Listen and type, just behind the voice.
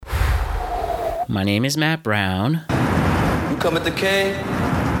My name is Matt Brown. You come at the king,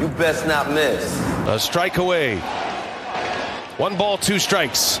 you best not miss. A strike away. 1 ball, 2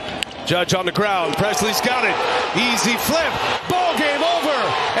 strikes. Judge on the ground. Presley's got it. Easy flip. Ball game over.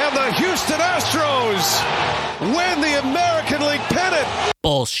 And the Houston Astros win the American League pennant.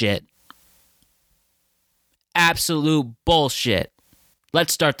 Bullshit. Absolute bullshit.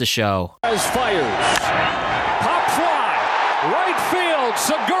 Let's start the show. As fires. Pop fly. Right field.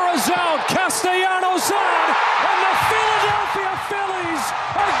 Segura's out. Castellanos on. And the Philadelphia Phillies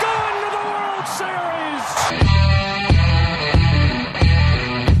are going to the World Series.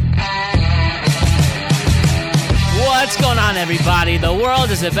 What's going on, everybody? The world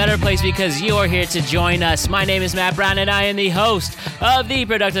is a better place because you are here to join us. My name is Matt Brown, and I am the host of the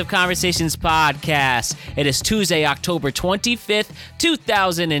Productive Conversations podcast. It is Tuesday, October 25th,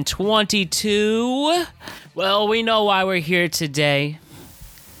 2022. Well, we know why we're here today.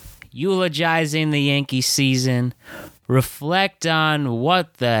 Eulogizing the Yankee season. Reflect on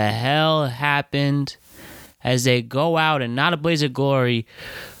what the hell happened as they go out and not a blaze of glory,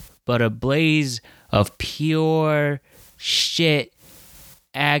 but a blaze of pure shit,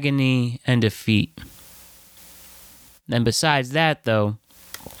 agony, and defeat. And besides that, though,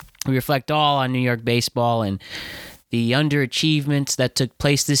 we reflect all on New York baseball and the underachievements that took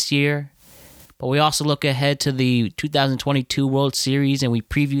place this year. But we also look ahead to the 2022 World Series and we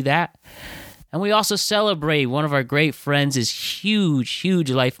preview that. And we also celebrate one of our great friends'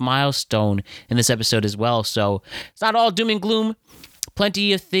 huge life milestone in this episode as well. So it's not all doom and gloom.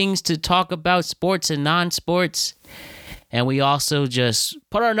 Plenty of things to talk about, sports and non-sports. And we also just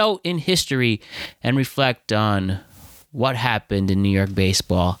put our note in history and reflect on what happened in New York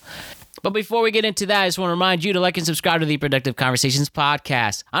baseball. But before we get into that, I just want to remind you to like and subscribe to the Productive Conversations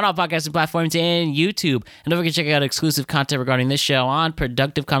podcast on all podcasting platforms and YouTube. And don't forget to check out exclusive content regarding this show on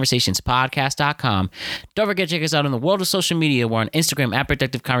productiveconversationspodcast.com. Don't forget to check us out in the world of social media. We're on Instagram at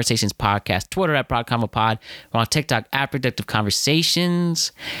Productive Conversations Podcast, Twitter at ProdConvoPod. We're on TikTok at Productive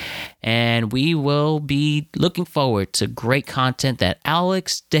Conversations. And we will be looking forward to great content that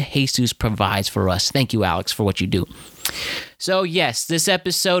Alex DeJesus provides for us. Thank you, Alex, for what you do. So yes, this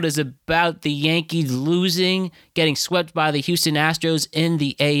episode is about the Yankees losing, getting swept by the Houston Astros in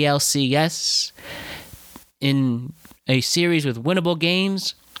the ALCS in a series with winnable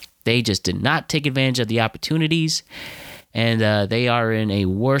games. They just did not take advantage of the opportunities, and they are in a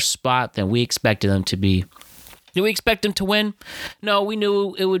worse spot than we expected them to be. Did we expect them to win? No, we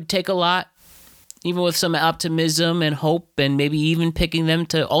knew it would take a lot, even with some optimism and hope, and maybe even picking them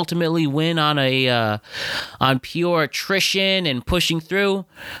to ultimately win on pure attrition and pushing through.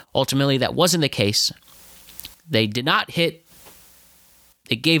 Ultimately, that wasn't the case. They did not hit.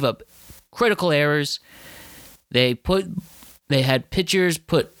 They gave up critical errors. They had pitchers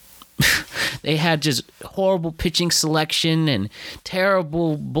put. They had just horrible pitching selection and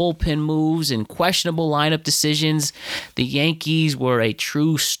terrible bullpen moves and questionable lineup decisions. The Yankees were a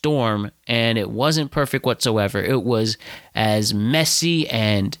true storm, and it wasn't perfect whatsoever. It was as messy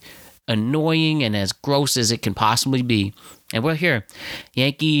and annoying and as gross as it can possibly be. And we're here.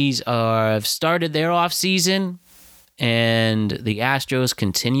 Yankees have started their offseason, and the Astros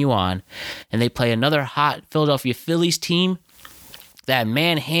continue on. And they play another hot Philadelphia Phillies team that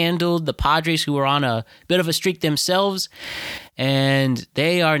manhandled the Padres, who were on a bit of a streak themselves, and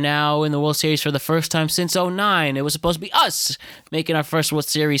they are now in the World Series for the first time since 2009. It was supposed to be us making our first World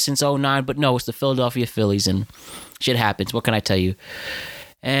Series since 2009, but no, it's the Philadelphia Phillies, and shit happens. What can I tell you?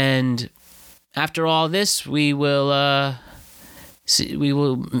 And after all this, we will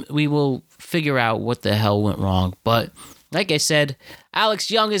figure out what the hell went wrong. But like I said, Alex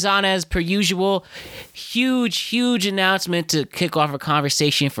Young is on as per usual. Huge announcement to kick off a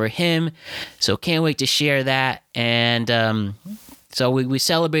conversation for him. So can't wait to share that. And so we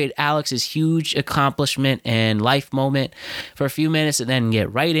celebrate Alex's huge accomplishment and life moment for a few minutes and then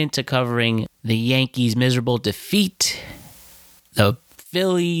get right into covering the Yankees' miserable defeat, the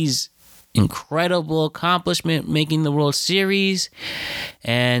Phillies' incredible accomplishment making the World Series,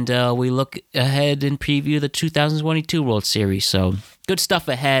 and we look ahead and preview the 2022 World Series. So good stuff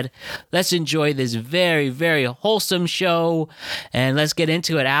ahead. Let's enjoy this very wholesome show, and let's get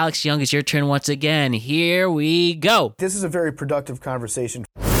into it. Alex Young, it's your turn once again. Here we go. This is a very productive conversation.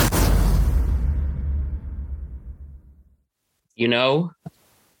 You know,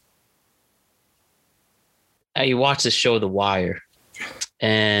 you watch the show The Wire,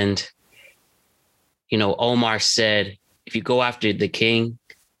 and you know, Omar said, if you go after the king,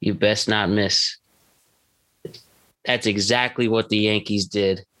 you best not miss. That's exactly what the Yankees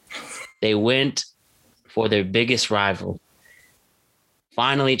did. They went for their biggest rival.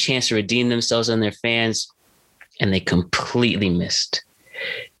 finally a chance to redeem themselves and their fans, and they completely missed.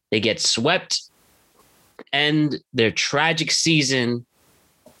 They get swept, and their tragic season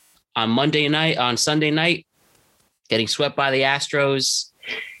on Sunday night, getting swept by the Astros.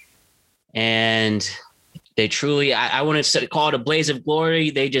 And they truly, I wouldn't call it a blaze of glory.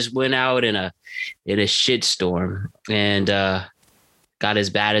 They just went out in a shitstorm and got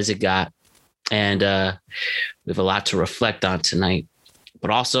as bad as it got. And we have a lot to reflect on tonight. But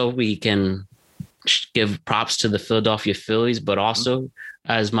also we can give props to the Philadelphia Phillies, but also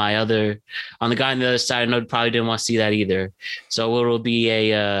as on the guy on the other side, I know probably didn't want to see that either. So it'll be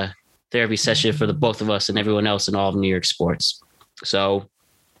a therapy session for the both of us and everyone else in all of New York sports. So,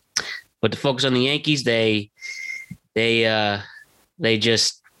 but to focus on the Yankees, they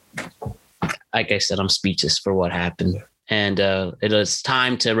just, like I said, I'm speechless for what happened. And it is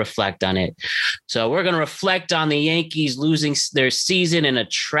time to reflect on it. So we're going to reflect on the Yankees losing their season in a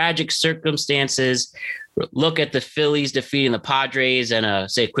tragic circumstances, look at the Phillies defeating the Padres, and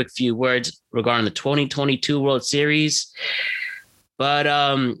say a quick few words regarding the 2022 World Series. But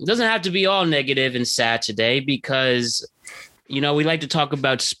it doesn't have to be all negative and sad today because, we like to talk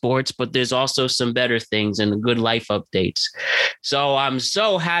about sports, but there's also some better things and good life updates. So I'm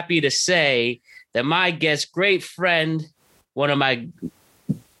so happy to say that my guest, great friend, one of my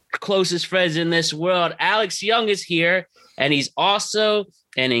closest friends in this world, Alex Young, is here, and he's also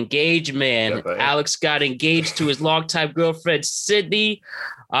an engaged man. Yeah, Alex got engaged to his longtime girlfriend, Sydney,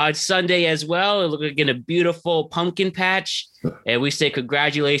 on Sunday as well. It looked like in a beautiful pumpkin patch, and we say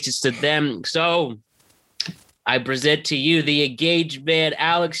congratulations to them. So I present to you the engaged man,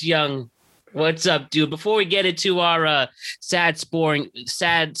 Alex Young. What's up, dude? Before we get into our sad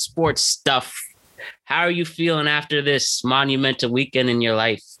sports stuff, how are you feeling after this monumental weekend in your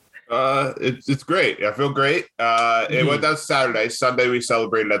life? It's great. I feel great. It went down Saturday. Sunday we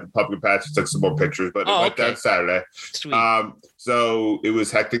celebrated at the pumpkin patch. Took some more pictures, but it went down Saturday. Sweet. So it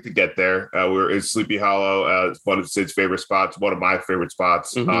was hectic to get there. We were in Sleepy Hollow. It's one of Sid's favorite spots. One of my favorite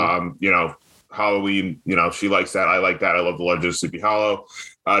spots. Mm-hmm. Halloween. She likes that. I like that. I love the Legend of Sleepy Hollow.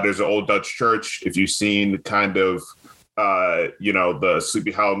 There's an old Dutch church. If you've seen kind of the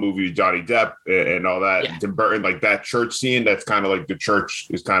Sleepy Hollow movie with Johnny Depp and all that, yeah. Tim Burton, like that church scene, that's kind of like the church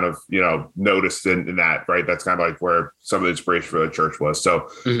is kind of, noticed in that, right? That's kind of like where some of the inspiration for the church was. So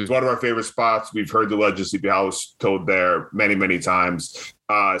It's one of our favorite spots. We've heard the Legend of Sleepy Hollow told there many, many times.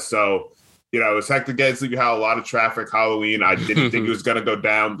 It's hectic again, Sleepy Hollow, a lot of traffic, Halloween. I didn't think it was going to go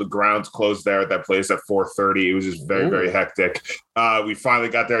down. The grounds closed there at that place at 4:30. It was just very, very hectic. We finally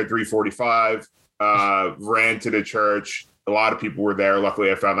got there at 3:45. Ran to the church. A lot of people were there. Luckily,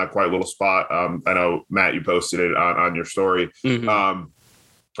 I found that quiet little spot. I know, Matt, you posted it on your story. Mm-hmm.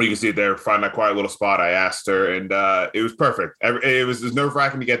 You can see it there. Find that quiet little spot. I asked her, and it was perfect. It was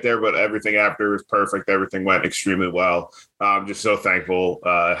nerve-wracking to get there, but everything after was perfect. Everything went extremely well. I'm just so thankful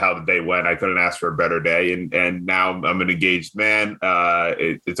how the day went. I couldn't ask for a better day, and now I'm an engaged man.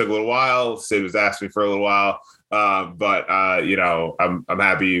 It took a little while. Sid was asking me for a little while. But I'm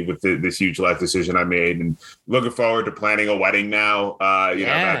happy with this huge life decision I made, and looking forward to planning a wedding now.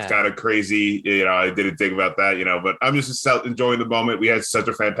 That's kind of crazy. I didn't think about that, but I'm just enjoying the moment. We had such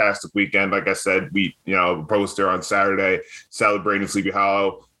a fantastic weekend. Like I said, we, proposed there on Saturday, celebrating Sleepy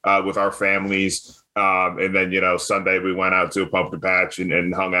Hollow with our families. And then, Sunday we went out to a pumpkin patch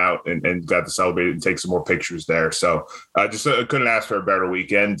and hung out and got to celebrate and take some more pictures there. So just couldn't ask for a better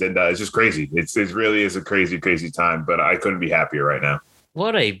weekend. And it's just crazy. It really is a crazy, crazy time, but I couldn't be happier right now.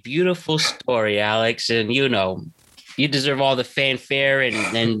 What a beautiful story, Alex. And, you deserve all the fanfare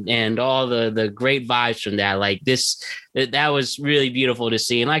and all the great vibes from that. Like that was really beautiful to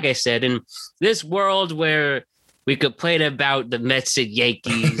see. And like I said, in this world where we complain about the Mets and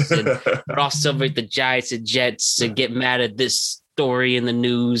Yankees, but also with the Giants and Jets, and get mad at this story in the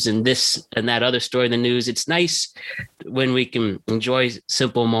news and this and that other story in the news. It's nice when we can enjoy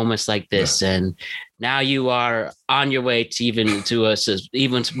simple moments like this. And now you are on your way to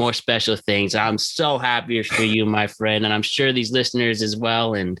even more special things. I'm so happy for you, my friend, and I'm sure these listeners as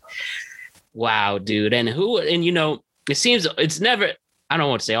well. And wow, dude. And it seems it's never. I don't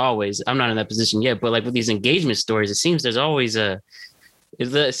want to say always. I'm not in that position yet, but like with these engagement stories, it seems there's always it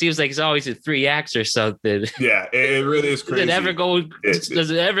seems like it's always a 3 acts or something. Yeah, it really is crazy.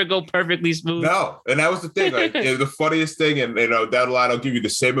 Does it ever go perfectly smooth? No. And that was the thing. Like the funniest thing, and down the line, I'll give you the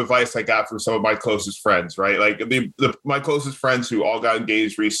same advice I got from some of my closest friends, right? Like my closest friends who all got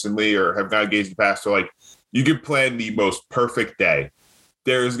engaged recently or have got engaged in the past are like, you can plan the most perfect day.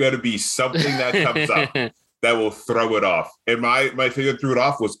 There's going to be something that comes up. that will throw it off. And my thing that threw it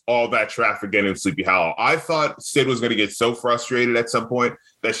off was all that traffic getting in Sleepy Hollow. I thought Sid was going to get so frustrated at some point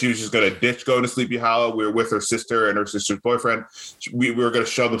that she was just going to ditch going to Sleepy Hollow. We were with her sister and her sister's boyfriend. We were going to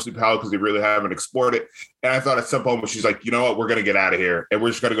show them Sleepy Hollow because they really haven't explored it. And I thought at some point when she's like, you know what, we're going to get out of here and we're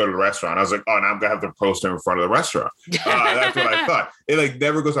just going to go to the restaurant. I was like, oh, now I'm going to have the poster in front of the restaurant. That's what I thought. It like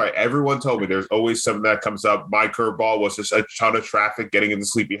never goes right. Everyone told me there's always something that comes up. My curveball was just a ton of traffic getting into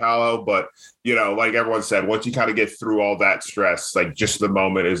Sleepy Hollow. But, you know, like everyone said, once you kind of get through all that stress, like just the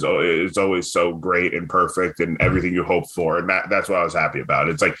moment is always so great and perfect and everything you hope for. And that's what I was happy about.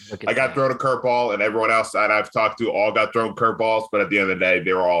 It's like I got thrown a curveball and everyone else that I've talked to all got thrown curveballs. But at the end of the day,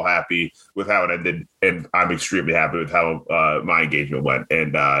 they were all happy with how it ended. And I'm extremely happy with how my engagement went.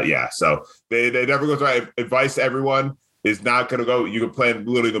 And so they never goes right. Advice to everyone is not going to go. You can plan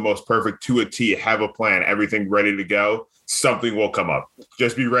literally the most perfect to a T, have a plan, everything ready to go. Something will come up.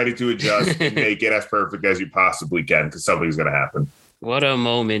 Just be ready to adjust and make it as perfect as you possibly can because something's going to happen. What a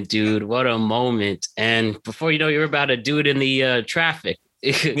moment, dude. What a moment. And before you know, you're about to do it in the traffic.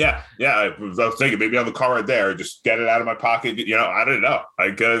 Yeah. I was thinking maybe on the car right there, just get it out of my pocket. You know, I didn't know.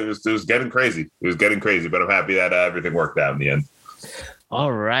 It was getting crazy. It was getting crazy, but I'm happy that everything worked out in the end.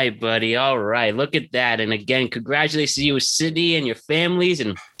 All right, buddy. All right. Look at that. And again, congratulations to you, Sydney, and your families.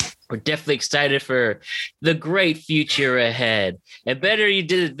 And we're definitely excited for the great future ahead. And better you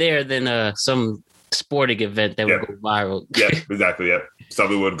did it there than some sporting event that would go viral. Yeah, exactly. Yeah.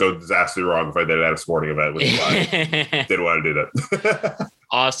 Something would go disastrously wrong if I did it at a sporting event. Which is why didn't want to do that.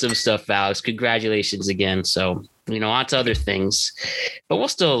 Awesome stuff, Alex. Congratulations again. So, on to other things, but we'll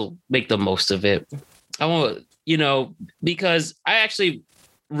still make the most of it. I want, because I actually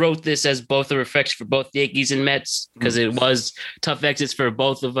wrote this as both a reflection for both the Yankees and Mets, because it was tough exits for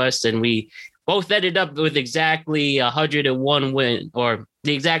both of us. And we both ended up with exactly 101 win, or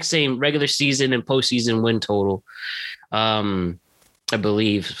the exact same regular season and postseason win total. I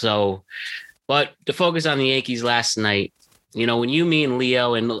believe so, but to focus on the Yankees last night, when you, me and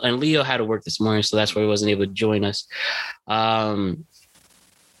Leo, and Leo had to work this morning, so that's why he wasn't able to join us.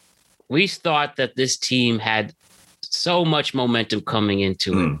 We thought that this team had so much momentum coming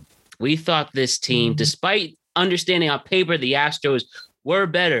into it. We thought this team, despite understanding on paper, the Astros were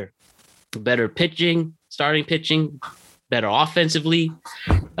better pitching, starting pitching, better offensively.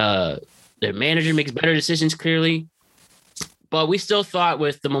 Their manager makes better decisions clearly. But we still thought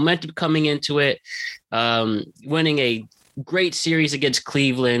with the momentum coming into it, winning a great series against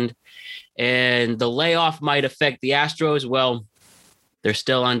Cleveland, and the layoff might affect the Astros. Well, they're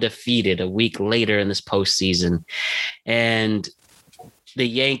still undefeated a week later in this postseason. And the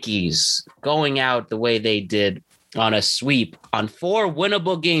Yankees going out the way they did on a sweep on 4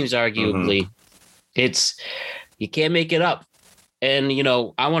 winnable games, arguably, you can't make it up. And,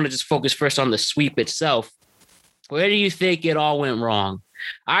 I want to just focus first on the sweep itself. Where do you think it all went wrong?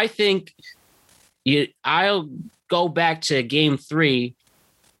 I think I'll go back to game 3.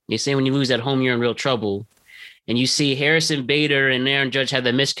 You say when you lose at home, you're in real trouble. And you see Harrison Bader and Aaron Judge had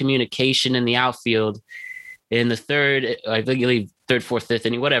the miscommunication in the outfield in the third, I believe third, fourth, fifth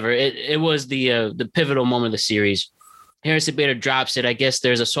inning, whatever. It was the pivotal moment of the series. Harrison Bader drops it. I guess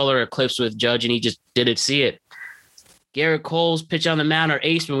there's a solar eclipse with Judge, and he just didn't see it. Garrett Cole's pitch on the mound, our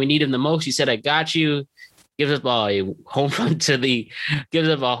ace, when we need him the most. He said, "I got you." Gives up a home run to the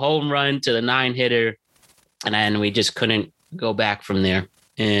 9-hitter, and we just couldn't go back from there.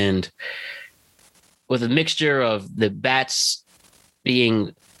 And with a mixture of the bats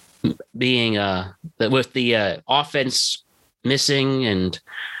being with the offense missing and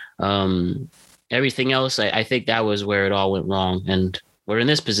everything else, I think that was where it all went wrong. And we're in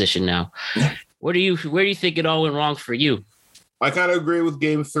this position now. Where do you think it all went wrong for you? I kind of agree with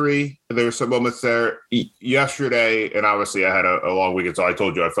game 3. There were some moments there yesterday, and obviously I had a long weekend, so I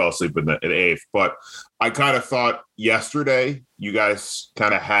told you I fell asleep in the 8th. But I kind of thought yesterday you guys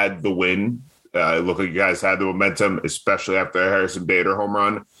kind of had the win. It looked like you guys had the momentum, especially after a Harrison Bader home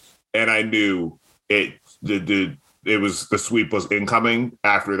run. And I knew the sweep was incoming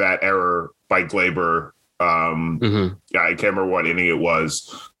after that error by Gleyber. I can't remember what inning it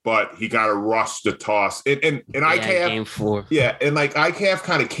was, but he got to rush the toss. And IKF, game 4. Yeah, and like IKF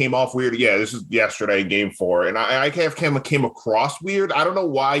kind of came off weird. Yeah, this is yesterday in game 4, and IKF came across weird. I don't know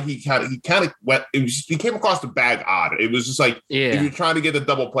why he kind of went. He came across the bag odd. It was just like if you're trying to get the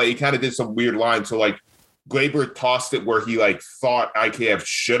double play, he kind of did some weird line. So like Gleyber tossed it where he like thought IKF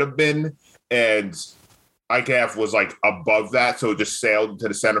should have been, and IKF was like above that, so it just sailed to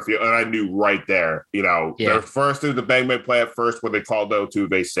the center field, and I knew right there, their first, it was the bang bang play at first when they called out to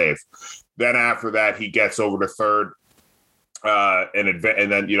base save. Then after that, he gets over to third, and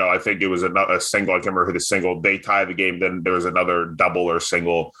then, I think it was a single. I can't remember who the single. They tie the game. Then there was another double or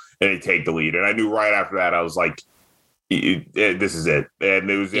single, and they take the lead. And I knew right after that, I was like, this is it. And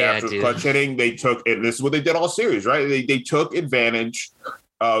it was after the clutch hitting, they took, and this is what they did all series, right? They took advantage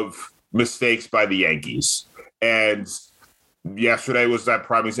of mistakes by the Yankees. And yesterday was that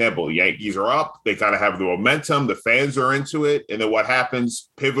prime example. The Yankees are up. They kind of have the momentum. The fans are into it. And then what happens?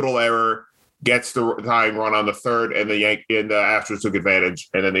 Pivotal error. Gets the tying run on the third, and the Astros took advantage,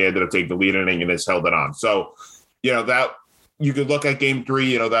 and then they ended up taking the lead inning and just held it on. So, that you could look at Game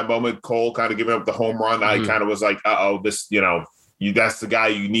 3. That moment Cole kind of giving up the home run. I kind of was like, this. That's the guy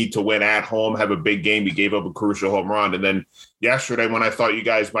you need to win at home, have a big game. He gave up a crucial home run, and then yesterday when I thought you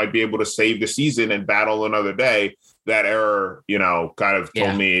guys might be able to save the season and battle another day, that error, kind of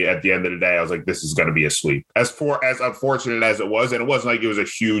told me at the end of the day, I was like, this is going to be a sweep. As unfortunate as it was, and it wasn't like it was a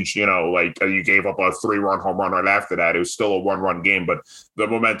huge, you gave up a 3-run home run right after that. It was still a 1-run game, but the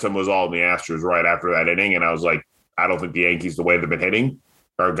momentum was all in the Astros right after that inning. And I was like, I don't think the Yankees, the way they've been hitting,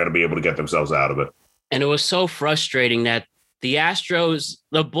 are going to be able to get themselves out of it. And it was so frustrating that the Astros,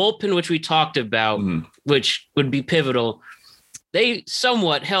 the bullpen, which we talked about, which would be pivotal, they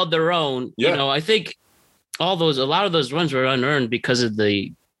somewhat held their own. Yeah. I think a lot of those runs were unearned because of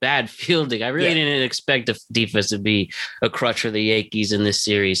the bad fielding. I really didn't expect the defense to be a crutch for the Yankees in this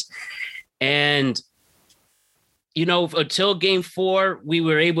series. And, until Game 4, we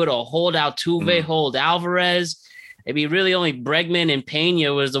were able to hold Altuve, hold Alvarez. I mean, really only Bregman and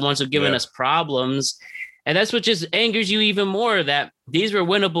Pena was the ones who given us problems. And that's what just angers you even more, that these were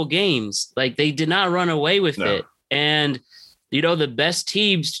winnable games. Like, they did not run away with it. And, the best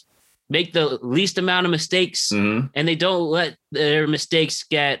teams make the least amount of mistakes, and they don't let their mistakes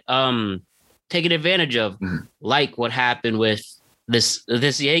get taken advantage of, like what happened with this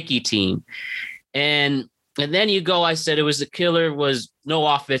Yankee team. And then you go, I said it was the killer, was no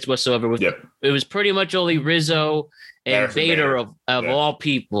offense whatsoever. It was pretty much only Rizzo and Bader of all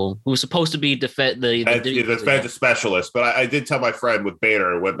people, who was supposed to be the defensive specialist. But I did tell my friend with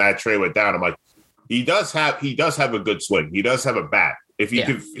Bader when that trade went down, I'm like, he does have a good swing. He does have a bat. If he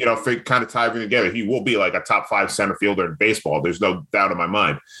could, kind of tie everything together, he will be like a top 5 center fielder in baseball. There's no doubt in my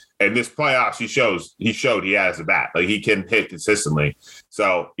mind. And this playoffs, he showed he has a bat. Like, he can hit consistently.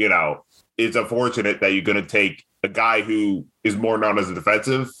 So, it's unfortunate that you're going to take a guy who is more known as a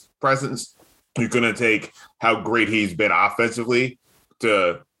defensive presence. You're going to take how great he's been offensively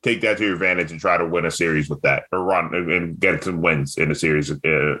to take that to your advantage and try to win a series with that, or run and get some wins in a series in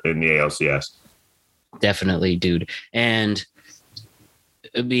the ALCS. Definitely, dude. And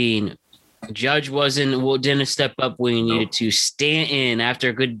I mean, Judge didn't step up when he needed to. Stanton, after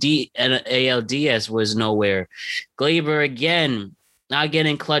a good ALDS, was nowhere. Gleyber again, not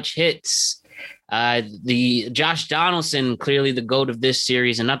getting clutch hits. The Josh Donaldson, clearly the GOAT of this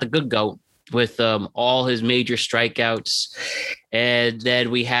series, and not the good GOAT, with all his major strikeouts. And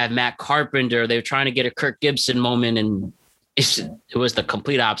then we have Matt Carpenter. They were trying to get a Kirk Gibson moment, and it was the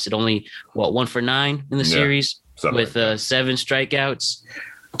complete opposite. Only 1 for 9 in the series with 7 strikeouts.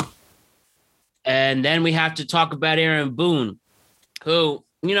 And then we have to talk about Aaron Boone, who,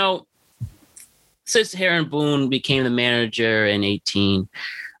 since Aaron Boone became the manager in 2018,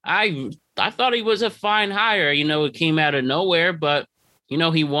 I thought he was a fine hire. It came out of nowhere, but,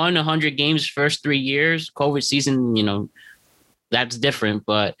 he won 100 games first 3 years. COVID season, that's different.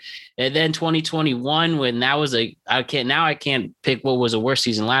 But and then 2021, when that was I can't pick what was a worse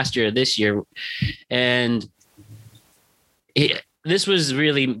season last year or this year. And this was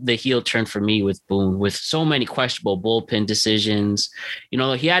really the heel turn for me with Boone, with so many questionable bullpen decisions.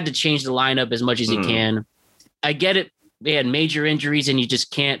 He had to change the lineup as much as he can. I get it. They had major injuries and you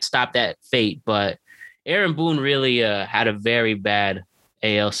just can't stop that fate. But Aaron Boone really had a very bad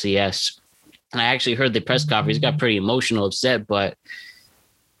ALCS. And I actually heard the press conference. He got pretty emotional, upset, but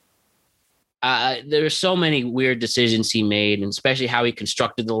there were so many weird decisions he made, and especially how he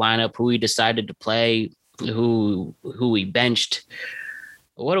constructed the lineup, who he decided to play, who he benched.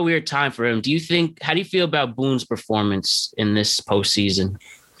 What a weird time for him. How do you feel about Boone's performance in this postseason?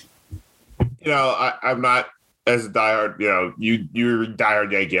 I'm not as a diehard, you're a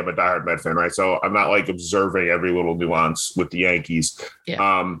diehard Yankee. I'm a diehard Met fan, right? So I'm not like observing every little nuance with the Yankees.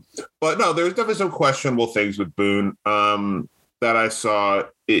 Yeah. But no, there's definitely some questionable things with Boone that I saw.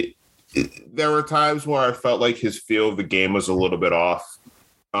 There were times where I felt like his feel of the game was a little bit off.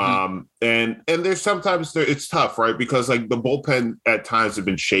 And there's sometimes it's tough, right? Because like the bullpen at times have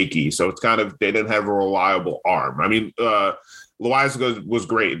been shaky. So it's kind of, they didn't have a reliable arm. I mean, Loaisiga was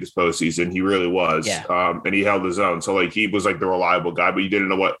great in this postseason. He really was. Yeah. And he held his own. So like he was like the reliable guy, but you didn't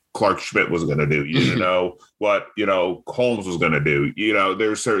know what Clark Schmidt was going to do. You didn't know what, Holmes was going to do.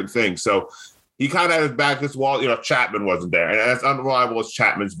 There's certain things. So he kind of had his back against the wall. Chapman wasn't there. And as unreliable as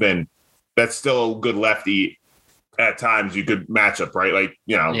Chapman's been, that's still a good lefty. At times you could match up, right? Like,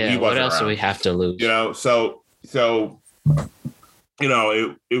 he wasn't what else around. do we have to lose? So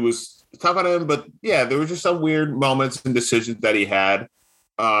it was tough on him, but yeah, there were just some weird moments and decisions that he had.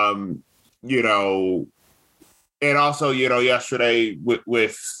 And also, yesterday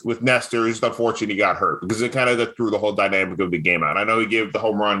with Nestor, it's unfortunate he got hurt because it kind of threw the whole dynamic of the game out. I know he gave the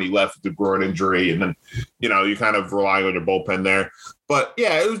home run, he left with the groin injury, and then, you kind of relying on your bullpen there. But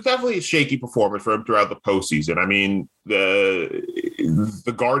yeah, it was definitely a shaky performance for him throughout the postseason. I mean,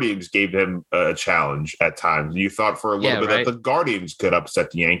 the Guardians gave him a challenge at times. You thought for a little bit that the Guardians could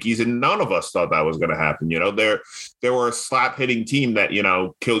upset the Yankees, and none of us thought that was going to happen. They were a slap hitting team that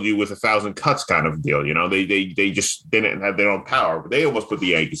killed you with 1,000 cuts kind of deal. They just didn't have their own power, but they almost put the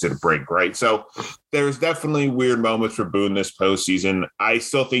Yankees in a brink, right? So there's definitely weird moments for Boone this postseason. I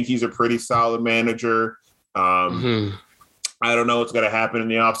still think he's a pretty solid manager. I don't know what's going to happen in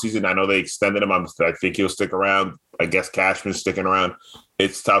the offseason. I know they extended him. I think he'll stick around. I guess Cashman's sticking around.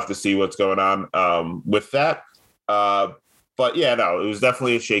 It's tough to see what's going on with that. But yeah, no, it was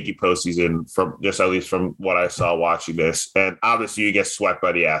definitely a shaky postseason at least from what I saw watching this. And obviously you get swept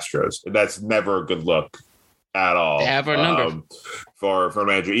by the Astros. That's never a good look at all. They have our number. For a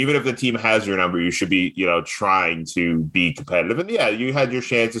manager. Even if the team has your number, you should be, trying to be competitive. And yeah, you had your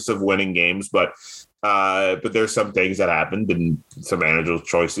chances of winning games, but there's some things that happened and some managerial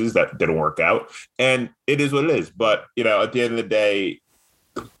choices that didn't work out, and it is what it is. But at the end of the day,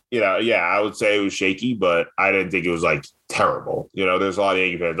 I would say it was shaky, but I didn't think it was like terrible. There's a lot of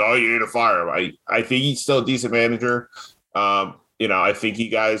Yankee fans. Oh, you need to fire him. I think he's still a decent manager. I think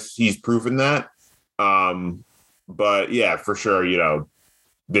he's proven that. But yeah, for sure.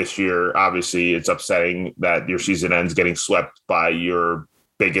 This year, obviously, it's upsetting that your season ends getting swept by your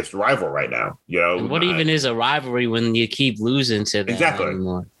biggest rival right now. And what even is a rivalry when you keep losing to them? Exactly.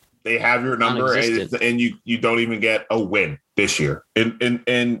 Anymore? They have your number, and you don't even get a win this year. In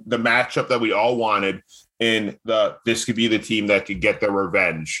the matchup that we all wanted, this could be the team that could get their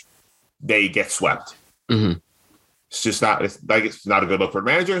revenge. They get swept. Mm-hmm. It's just not. It's not a good look for the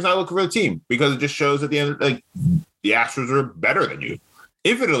manager. It's not looking for the team because it just shows at the end, the Astros are better than you,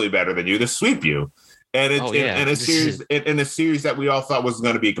 infinitely better than you, to sweep you. And it's in a series that we all thought was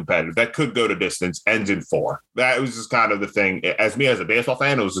going to be competitive, that could go to distance, ends in 4. That was just kind of the thing. As a baseball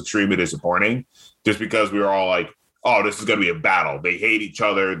fan, it was extremely disappointing, just because we were all like, "Oh, this is going to be a battle. They hate each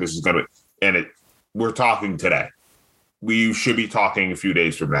other. This is going to," we're talking today. We should be talking a few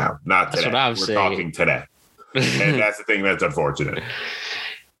days from now, not today. That's what I was we're saying. talking today, and that's the thing that's unfortunate.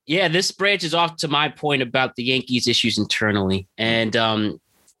 Yeah, this branches off to my point about the Yankees' issues internally, and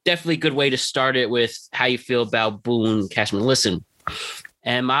definitely a good way to start it with how you feel about Boone Cashman. Listen,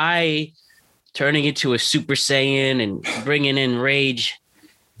 am I turning into a Super Saiyan and bringing in rage?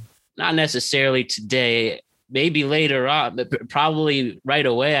 Not necessarily today. Maybe later on, but probably right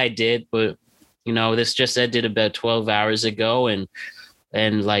away I did. But, this just ended about 12 hours ago.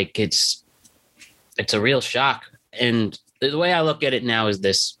 And like, it's a real shock. And the way I look at it now is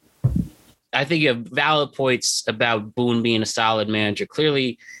this. I think you have valid points about Boone being a solid manager.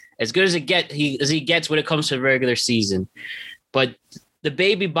 Clearly, as good as he gets when it comes to the regular season. But the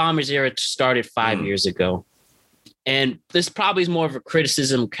Baby Bombers era started 5 years ago. And this probably is more of a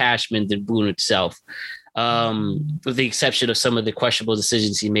criticism of Cashman than Boone itself, with the exception of some of the questionable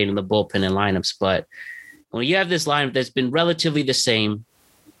decisions he made in the bullpen and lineups. But when you have this lineup that's been relatively the same,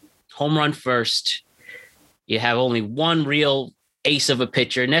 home run first, you have only one real ace of a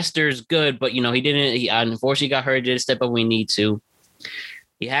pitcher. Nestor's good, but he unfortunately got hurt, didn't step up when we need to.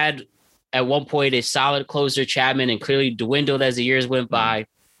 He had at one point a solid closer, Chapman, and clearly dwindled as the years went by.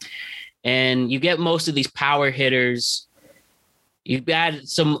 And you get most of these power hitters. You've got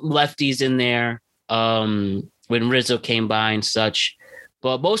some lefties in there when Rizzo came by and such,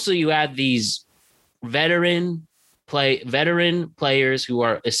 but mostly you had these veteran players who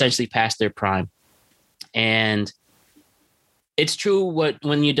are essentially past their prime. And it's true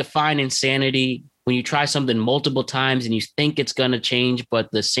when you define insanity, when you try something multiple times and you think it's going to change, but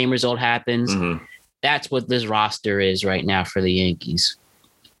the same result happens. Mm-hmm. That's what this roster is right now for the Yankees.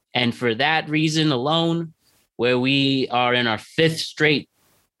 And for that reason alone, where we are in our 5th straight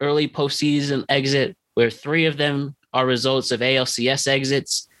early postseason exit, where 3 of them are results of ALCS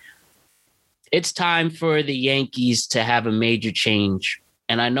exits, it's time for the Yankees to have a major change.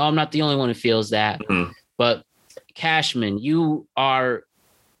 And I know I'm not the only one who feels that, but Cashman, you are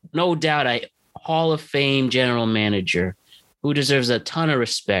no doubt a Hall of Fame general manager who deserves a ton of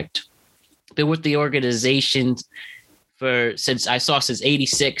respect. Been with the organization since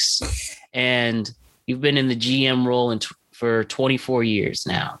 86, and you've been in the GM role for 24 years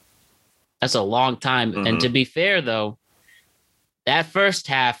now. That's a long time. Mm-hmm. And to be fair, though, that first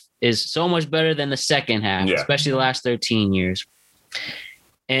half is so much better than the second half, especially the last 13 years.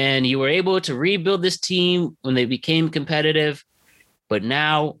 And you were able to rebuild this team when they became competitive, but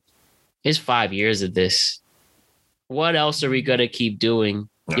now it's 5 years of this. What else are we going to keep doing?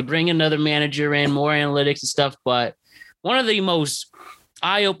 Yeah. You bring another manager in, more analytics and stuff, but one of the most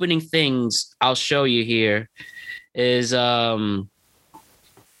eye-opening things I'll show you here is I'm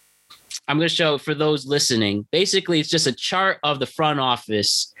going to show for those listening. Basically, it's just a chart of the front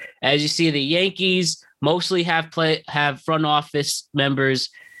office. As you see, the Yankees mostly have front office members.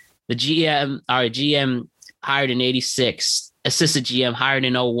 The GM hired in 86, assistant GM hired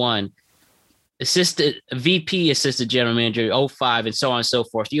in 01, VP assistant general manager 05, and so on and so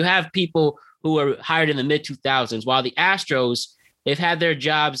forth. You have people who were hired in the mid-2000s, while the Astros, they've had their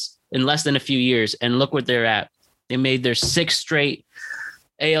jobs in less than a few years, and look what they're at. They made their 6th straight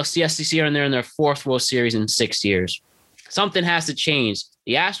ALCS year, and they're in their 4th World Series in 6 years. Something has to change.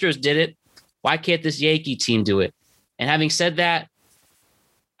 The Astros did it. Why can't this Yankee team do it? And having said that,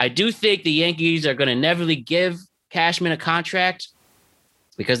 I do think the Yankees are going to never give Cashman a contract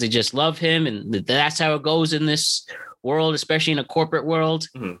because they just love him, and that's how it goes in this world, especially in a corporate world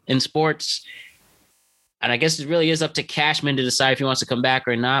in sports. And I guess it really is up to Cashman to decide if he wants to come back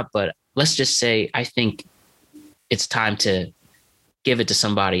or not. But let's just say I think it's time to give it to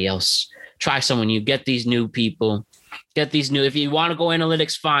somebody else. Try someone new. Get these new people. If you want to go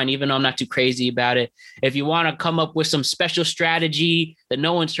analytics, fine, even though I'm not too crazy about it. If you want to come up with some special strategy that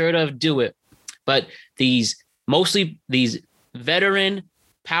no one's heard of, do it. But mostly these veteran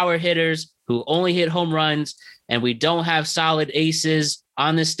power hitters who only hit home runs, and we don't have solid aces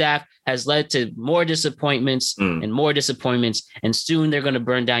on the staff, has led to more disappointments and more disappointments. And soon they're going to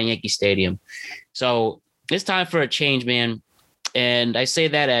burn down Yankee Stadium. So it's time for a change, man. And I say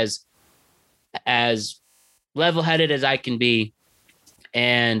that as level-headed as I can be.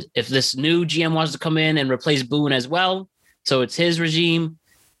 And if this new GM wants to come in and replace Boone as well, so it's his regime,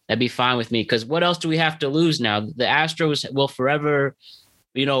 that'd be fine with me. Because what else do we have to lose now? The Astros will forever,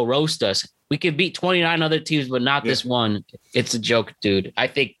 roast us. We could beat 29 other teams, but not this one. It's a joke, dude. I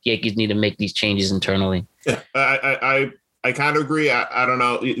think Yankees need to make these changes internally. Yeah, I kind of agree. I don't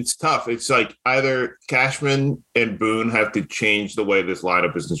know. It's tough. It's like either Cashman and Boone have to change the way this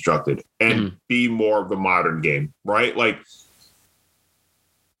lineup is constructed and be more of the modern game, right? Like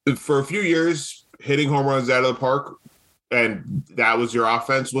for a few years, hitting home runs out of the park, and that was your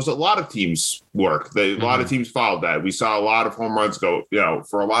offense, was a lot of teams' work. A lot of teams followed that. We saw a lot of home runs go,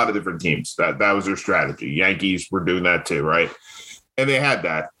 for a lot of different teams. That was their strategy. Yankees were doing that too, right? And they had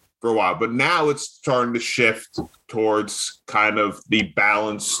that for a while. But now it's starting to shift towards kind of the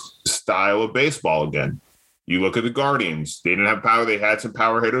balanced style of baseball again. You look at the Guardians. They didn't have power. They had some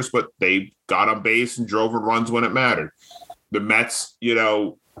power hitters, but they got on base and drove in runs when it mattered. The Mets,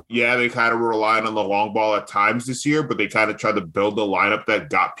 they kind of were relying on the long ball at times this year, but they kind of tried to build a lineup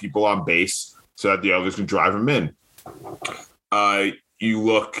that got people on base so that the others can drive them in. You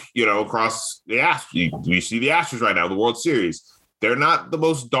look, across the Astros. You see the Astros right now, the World Series. They're not the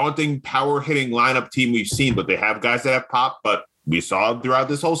most daunting power-hitting lineup team we've seen, but they have guys that have pop. But we saw throughout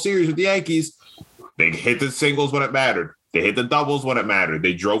this whole series with the Yankees, they hit the singles when it mattered. They hit the doubles when it mattered.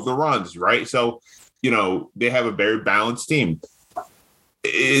 They drove the runs, right? So, they have a very balanced team.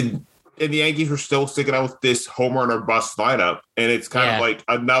 And the Yankees were still sticking out with this home run or bust lineup, and it's kind of like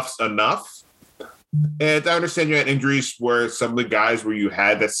enough's enough. And I understand you had injuries where some of the guys where you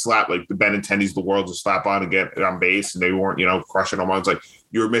had that slap, like the Benintendi's the world to slap on and get on base, and they weren't, crushing home runs. Like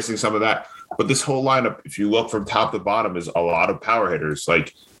you were missing some of that. But this whole lineup, if you look from top to bottom, is a lot of power hitters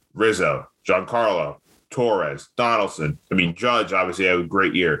like Rizzo, Giancarlo, Torres, Donaldson. I mean, Judge obviously had a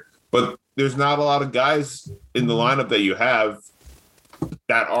great year, but there's not a lot of guys in the lineup that you have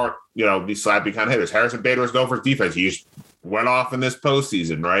that aren't, these slappy kind of hitters. Harrison Bader was known for his defense. He just went off in this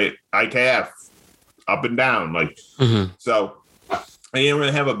postseason, right? IKF. Up and down, so they didn't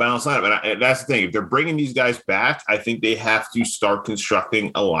really have a balanced lineup. And that's the thing. If they're bringing these guys back, I think they have to start constructing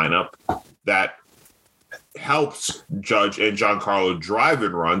a lineup that helps Judge and Giancarlo drive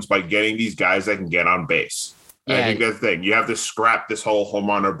in runs by getting these guys that can get on base. Yeah. I think that's the thing. You have to scrap this whole home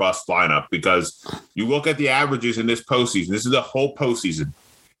run or bust lineup because you look at the averages in this postseason. This is the whole postseason.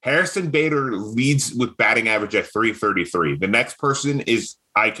 Harrison Bader leads with batting average at 333. The next person is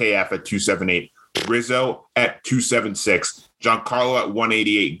IKF at 278. Rizzo at 276, Giancarlo at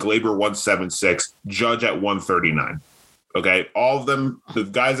 188, Glaber 176, Judge at 139. Okay, all of them, the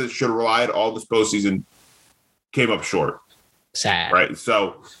guys that should have relied all this postseason came up short. Sad. Right,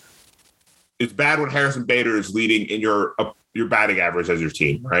 so it's bad when Harrison Bader is leading in your batting average as your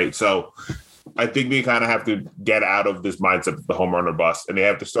team, right? So I think they kind of have to get out of this mindset of the home run or bust, and they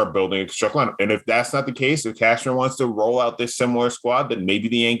have to start building a construct line. And if that's not the case, if Cashman wants to roll out this similar squad, then maybe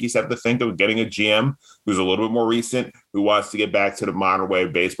the Yankees have to think of getting a GM who's a little bit more recent, who wants to get back to the modern way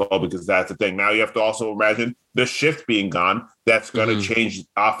of baseball, because that's the thing. Now you have to also imagine the shift being gone. That's going to change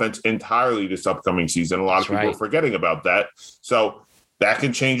offense entirely this upcoming season. A lot of people are forgetting about that. So that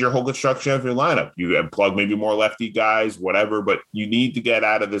can change your whole construction of your lineup. You plug maybe more lefty guys, whatever, but you need to get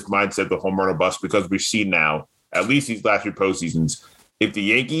out of this mindset, the home run or bust, because we see now, at least these last few postseasons, if the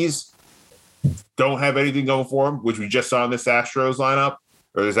Yankees don't have anything going for them, which we just saw in this Astros lineup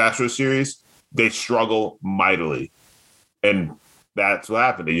or this Astros series, they struggle mightily. And that's what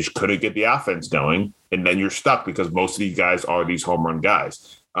happened. They just couldn't get the offense going. And then you're stuck because most of these guys are these home run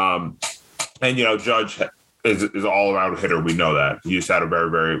guys. And, Judge is an all-around hitter. We know that. He just had a very,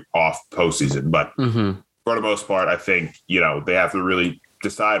 very off postseason. But for the most part, I think, they have to really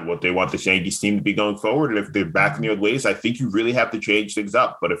decide what they want the Yankees team to be going forward. And if they're back in the old ways, I think you really have to change things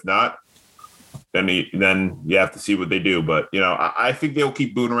up. But if not, then you have to see what they do. But, I think they'll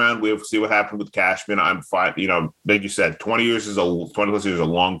keep booting around. We'll see what happens with Cashman. I'm fine. Like you said, 20 plus years is a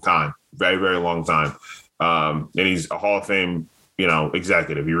long time. Very, very long time. And he's a Hall of Fame,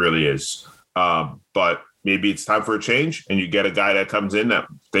 executive. He really is. But maybe it's time for a change, and you get a guy that comes in that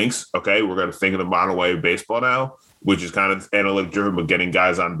thinks, okay, we're going to think of the modern way of baseball now, which is kind of analytic driven, but getting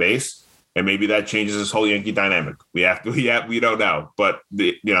guys on base. And maybe that changes this whole Yankee dynamic. We don't know. But,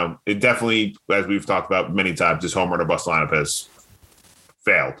 it definitely, as we've talked about many times, this home run or bust lineup has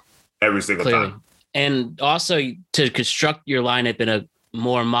failed every single time. And also to construct your lineup in a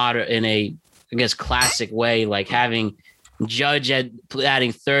more modern, classic way, like having Judge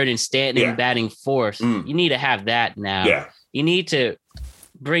batting third and Stanton batting fourth. You need to have that now. Yeah. You need to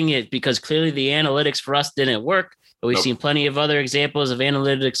bring it, because clearly the analytics for us didn't work. But we've seen plenty of other examples of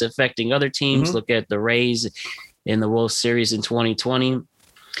analytics affecting other teams. Look at the Rays in the World Series in 2020.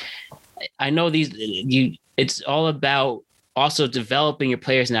 I know it's all about also developing your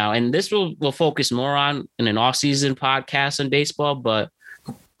players now. And this we'll focus more on in an off-season podcast on baseball. But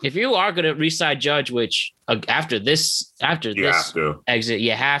if you are going to re-sign Judge, which after this exit,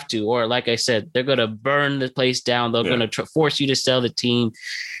 you have to. Or like I said, they're going to burn the place down. They're going to force you to sell the team.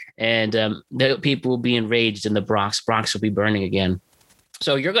 And the people will be enraged in the Bronx. Bronx will be burning again.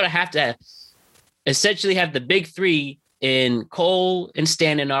 So you're going to have essentially have the big three in Cole and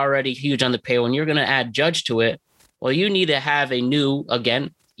Stanton already huge on the payroll, and you're going to add Judge to it. Well, you need to have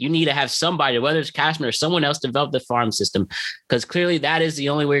you need to have somebody, whether it's Cashman or someone else, develop the farm system, because clearly that is the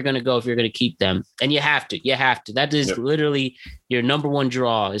only way you're going to go if you're going to keep them. And you have to. That is literally your number one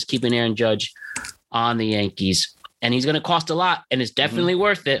draw, is keeping Aaron Judge on the Yankees. And he's going to cost a lot, and it's definitely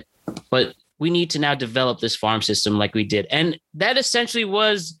worth it. But we need to now develop this farm system like we did. And that essentially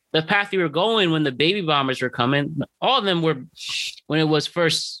was the path we were going when the baby bombers were coming. All of them were, when it was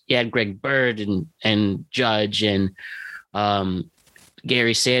first, you had Greg Bird and Judge and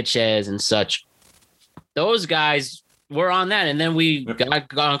Gary Sanchez and such. Those guys were on that. And then we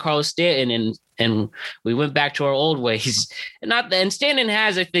got on Carlos Stanton and we went back to our old ways. And Stanton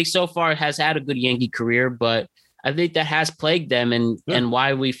has, I think, so far has had a good Yankee career, but I think that has plagued them and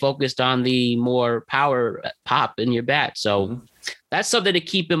why we focused on the more power pop in your bat. So that's something to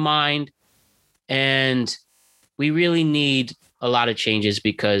keep in mind. And we really need a lot of changes,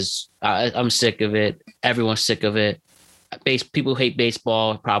 because I'm sick of it. Everyone's sick of it. People who hate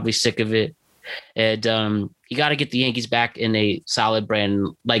baseball are probably sick of it. And you got to get the Yankees back in a solid brand,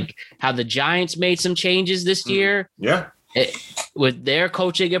 like how the Giants made some changes this year. Yeah. With their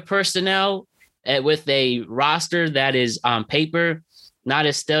coaching and personnel, with a roster that is on paper not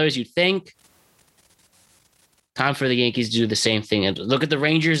as stellar as you think. Time for the Yankees to do the same thing. And look at the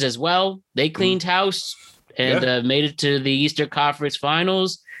Rangers as well. They cleaned house and made it to the Eastern Conference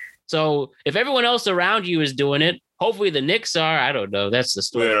Finals. So if everyone else around you is doing it, hopefully the Knicks are. I don't know. That's the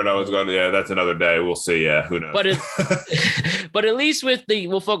story. We don't know what's going to. Yeah, that's another day. We'll see. Yeah, who knows? But at least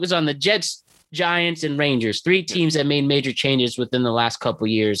we'll focus on the Jets, Giants, and Rangers. Three teams that made major changes within the last couple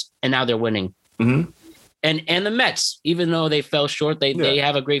of years, and now they're winning. And the Mets, even though they fell short, they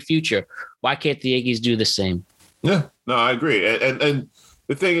have a great future. Why can't the Yankees do the same? Yeah, no, I agree. And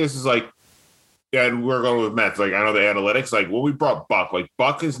the thing is like, and we're going with Mets. Like, I know the analytics. Like, when we brought Buck, like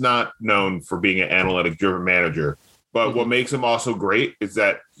Buck is not known for being an analytic driven manager, but what makes him also great is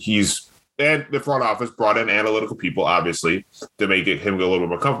that he's And the front office brought in analytical people, obviously, to make him a little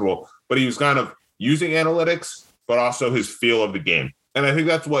more comfortable. But he was kind of using analytics, but also his feel of the game. And I think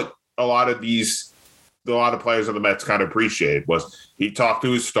that's what a lot of players on the Mets kind of appreciated was he talked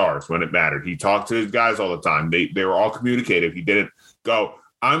to his stars when it mattered. He talked to his guys all the time. They were all communicative. He didn't go,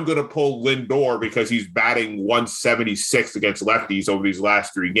 I'm going to pull Lindor because he's batting 176 against lefties over these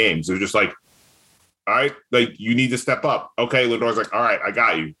last 3 games. It was just like, all right, like you need to step up. Okay, Lindor's like, all right, I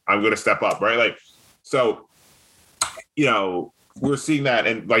got you. I'm going to step up, right? Like, so, we're seeing that,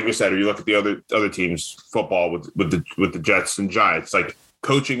 and like we said, if you look at the other teams' football with the Jets and Giants, like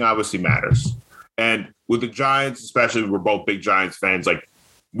coaching obviously matters. And with the Giants, especially, we're both big Giants fans. Like,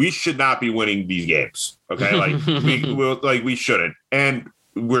 we should not be winning these games. Okay, like we shouldn't, and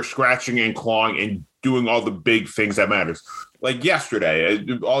we're scratching and clawing and doing all the big things that matters. Like yesterday,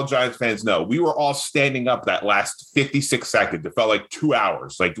 all Giants fans know, we were all standing up that last 56 seconds. It felt like 2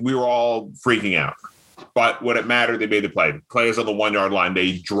 hours. Like we were all freaking out. But when it mattered, they made the play. Players on the 1 yard line,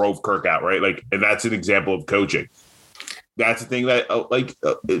 they drove Kirk out, right? Like, and that's an example of coaching. That's the thing that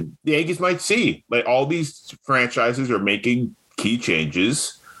the Yankees might see. Like all these franchises are making key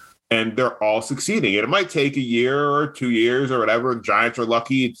changes, and they're all succeeding. And it might take a year or 2 years or whatever. Giants are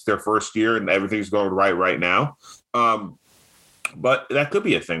lucky; it's their first year, and everything's going right now. But that could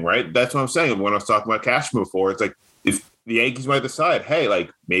be a thing, right? That's what I'm saying. When I was talking about Cashman before, it's like if the Yankees might decide, hey,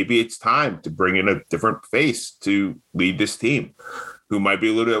 like maybe it's time to bring in a different face to lead this team, who might be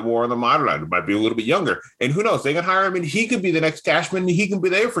a little bit more on the modern line, who might be a little bit younger. And who knows? They can hire him, and he could be the next Cashman. He can be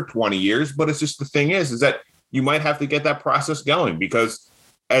there for 20 years. But it's just the thing is that you might have to get that process going because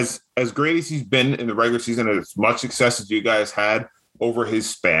as great as he's been in the regular season, and as much success as you guys had over his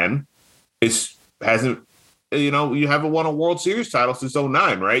span, you haven't won a World Series title since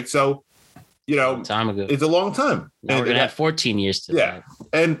 2009, right? So, time ago. It's a long time. Now we're going to have 14 years to that.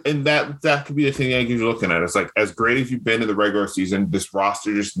 And that could be the thing the Yankees are looking at. It's like, as great as you've been in the regular season, this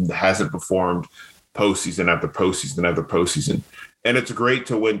roster just hasn't performed postseason after postseason after postseason. And it's great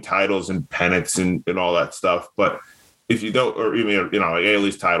to win titles and pennants and all that stuff. But if you don't, or even, like AL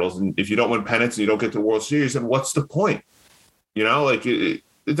East titles, and if you don't win pennants and you don't get to World Series, then what's the point?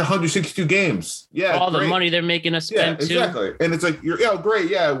 It's 162 games. Yeah. All the money they're making us spend too. Exactly. And it's like, great.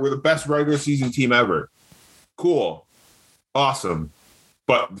 Yeah. We're the best regular season team ever. Cool. Awesome.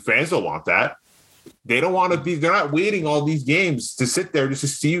 But the fans don't want that. They don't want to be, they're not waiting all these games to sit there just to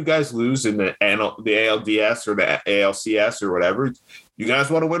see you guys lose in the ALDS or the ALCS or whatever. You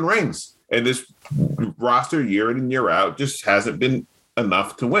guys want to win rings. And this roster year in and year out just hasn't been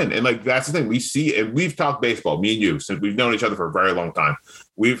enough to win. And like, that's the thing we see, and we've talked baseball, me and you, since we've known each other for a very long time.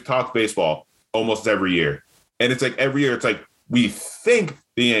 We've talked baseball almost every year. And it's like every year, it's like, we think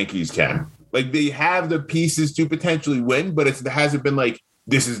the Yankees can. Like they have the pieces to potentially win, but it hasn't been like,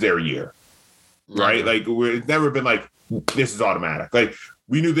 this is their year. Right? Like it's never been like, this is automatic. Like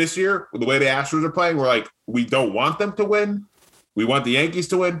we knew this year, the way the Astros are playing, we're like, we don't want them to win. We want the Yankees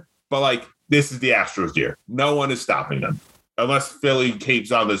to win, but like, this is the Astros year. No one is stopping them. Unless Philly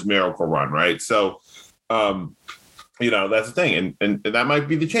keeps on this miracle run, right? So, that's the thing. And that might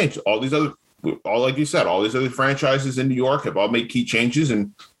be the change. Like you said, all these other franchises in New York have all made key changes.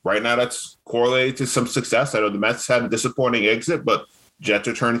 And right now that's correlated to some success. I know the Mets had a disappointing exit, but Jets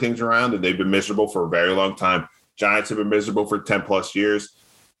are turning things around, and they've been miserable for a very long time. Giants have been miserable for 10 plus years.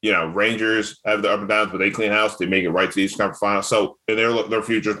 Rangers have the up and downs, but they clean house. They make it right to the Eastern Conference Final. So, and their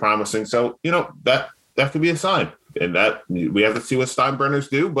future is promising. So, that could be a sign. And that we have to see what Steinbrenners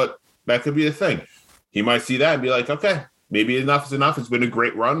do, but that could be a thing. He might see that and be like, okay, maybe enough is enough. It's been a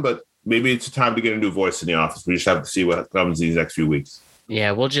great run, but maybe it's time to get a new voice in the office. We just have to see what comes these next few weeks.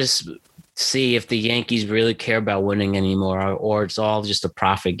 Yeah, we'll just see if the Yankees really care about winning anymore, or it's all just a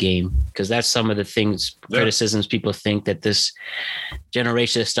profit game. Because that's some of the criticisms people think that this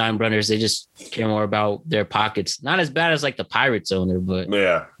generation of Steinbrenners, they just care more about their pockets. Not as bad as like the Pirates owner, but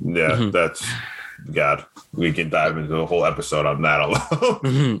yeah, that's. God, we can dive into a whole episode on that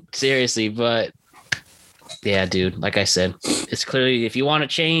alone. Seriously, but yeah, dude, like I said, it's clearly if you want to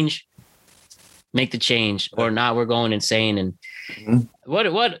change, make the change, or not, we're going insane. And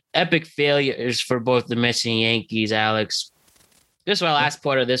what epic failures for both the Mets and Yankees, Alex. Just my last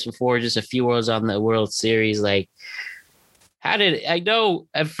part of this before just a few words on the World Series. Like, I know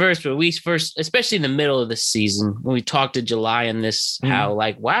at first, when we first, especially in the middle of the season, when we talked to July on this, how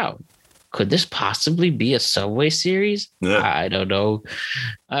like, wow, could this possibly be a Subway Series? Yeah. I don't know.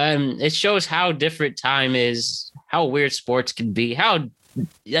 It shows how different time is, how weird sports can be, how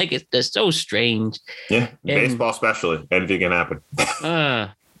like it's so strange. Yeah, baseball especially. Anything can happen.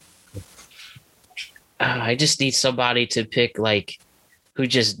 I just need somebody to pick like who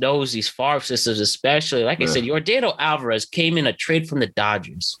just knows these farm systems, especially. Like I said, Yordan Alvarez came in a trade from the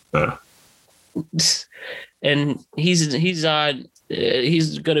Dodgers. And he's going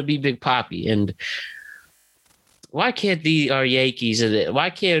to be Big Papi. And why can't our Yankees?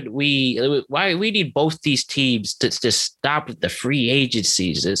 Why we need both these teams to stop with the free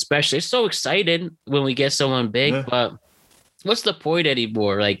agencies, especially. It's so exciting when we get someone big, but what's the point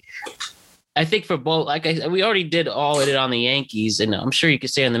anymore? Like, I think for both, we already did all of it on the Yankees, and I'm sure you could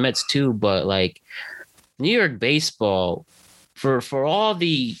say on the Mets too, but like New York baseball, for all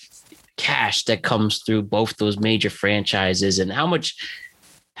the cash that comes through both those major franchises and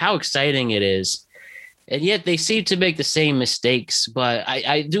how exciting it is. And yet they seem to make the same mistakes. But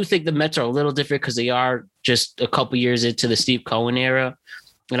I do think the Mets are a little different because they are just a couple years into the Steve Cohen era.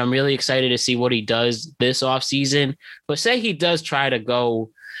 And I'm really excited to see what he does this offseason. But say he does try to go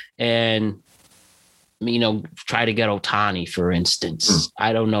and, try to get Ohtani, for instance.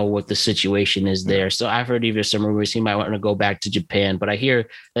 I don't know what the situation is there. So I've heard even some rumors he might want to go back to Japan. But I hear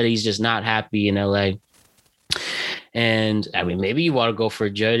that he's just not happy in LA. And I mean, maybe you want to go for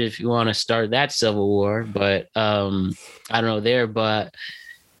Judge if you want to start that civil war, but I don't know there. But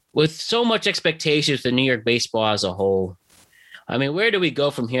with so much expectations for New York baseball as a whole, I mean, where do we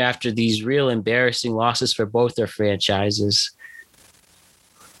go from here after these real embarrassing losses for both their franchises?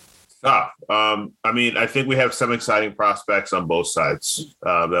 I mean, I think we have some exciting prospects on both sides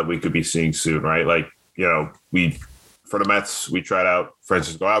that we could be seeing soon, right? Like, for the Mets, we tried out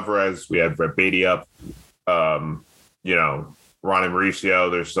Francisco Alvarez. We had Brett Beatty up. Ronnie Mauricio,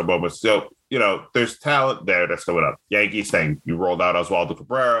 there's some moments still, there's talent there that's coming up. Yankees thing, you rolled out Oswaldo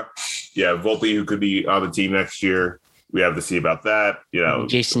Cabrera. Yeah, Volpe, who could be on the team next year. We have to see about that.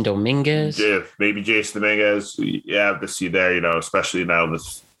 Jason Dominguez. Yeah, maybe Jason Dominguez. You have to see there, especially now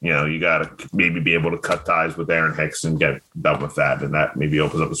this, you got to maybe be able to cut ties with Aaron Hicks and get done with that. And that maybe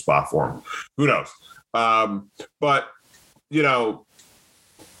opens up a spot for him. Who knows? But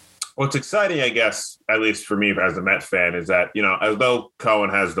what's exciting, I guess, at least for me as a Met fan, is that, as though Cohen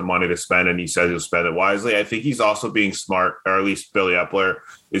has the money to spend and he says he'll spend it wisely, I think he's also being smart, or at least Billy Epler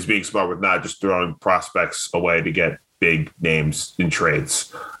is being smart with not just throwing prospects away to get big names in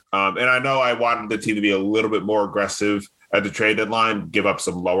trades. And I know I wanted the team to be a little bit more aggressive at the trade deadline, give up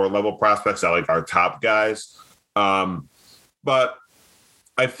some lower level prospects, like our top guys. But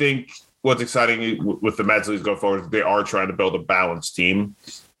I think what's exciting with the Mets going forward is they are trying to build a balanced team.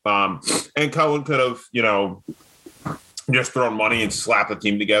 And Cohen could have, just thrown money and slapped the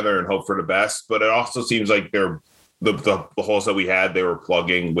team together and hope for the best. But it also seems like the holes that we had, they were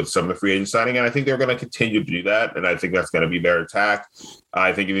plugging with some of the free agent signing. And I think they're going to continue to do that. And I think that's going to be their attack.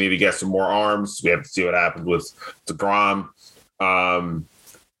 I think you need to get some more arms. We have to see what happens with DeGrom.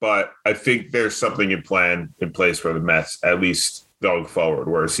 But I think there's something in place for the Mets, at least going forward,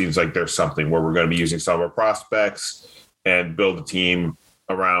 where it seems like there's something where we're going to be using some of our prospects and build a team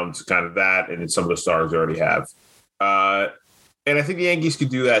around kind of that, and then some of the stars they already have. And I think the Yankees could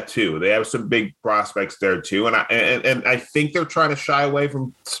do that too. They have some big prospects there too. And I think they're trying to shy away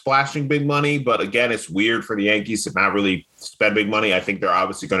from splashing big money. But again, it's weird for the Yankees to not really spend big money. I think they're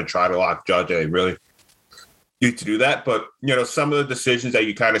obviously going to try to lock Judge. They really need to do that. But, some of the decisions that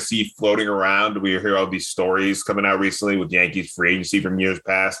you kind of see floating around, we hear all these stories coming out recently with Yankees free agency from years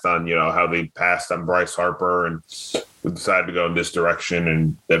past on, how they passed on Bryce Harper and decided to go in this direction,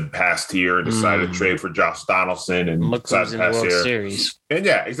 and then passed here and decided to trade for Josh Donaldson and decided to pass here. Series. And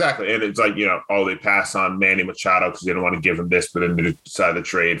yeah, exactly. And it's like, they pass on Manny Machado because they don't want to give him this, but then they decided to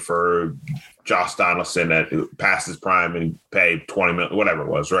trade for Josh Donaldson that passed his prime and pay $20 million, whatever it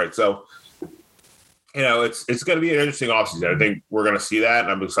was, right? So, it's going to be an interesting offseason. I think we're going to see that,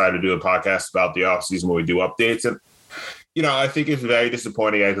 and I'm excited to do a podcast about the offseason when we do updates. And, I think it's very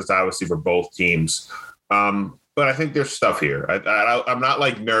disappointing, I guess, obviously for both teams. But I think there's stuff here. I'm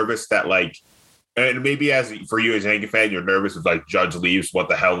not nervous that and maybe as for you as a Yankee fan, you're nervous if Judge leaves, what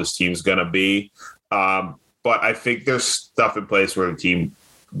the hell this team's going to be. But I think there's stuff in place where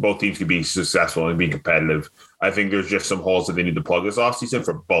both teams can be successful and be competitive. I think there's just some holes that they need to plug this offseason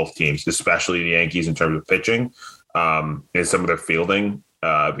for both teams, especially the Yankees in terms of pitching and some of their fielding.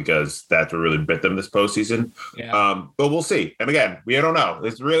 Because that's what really bit them this postseason. Yeah. But we'll see. And again, we don't know.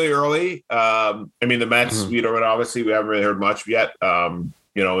 It's really early. The Mets, we haven't really heard much yet. We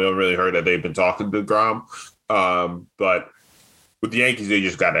haven't really heard that they've been talking to DeGrom. But with the Yankees, they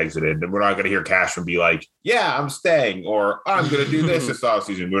just got exited. And we're not going to hear Cashman be like, yeah, I'm staying, or I'm going to do this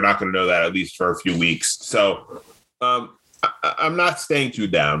offseason. We're not going to know that at least for a few weeks. So I'm not staying too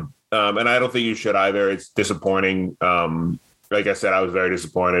down. And I don't think you should either. It's disappointing. Like I said, I was very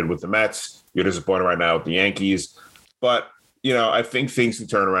disappointed with the Mets. You're disappointed right now with the Yankees. But, I think things can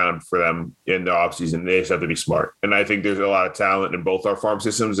turn around for them in the offseason. They just have to be smart. And I think there's a lot of talent in both our farm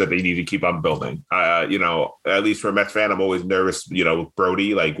systems that they need to keep on building. At least for a Mets fan, I'm always nervous, with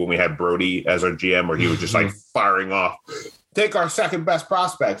Brody, like when we had Brody as our GM, where he was just like firing off. Take our second best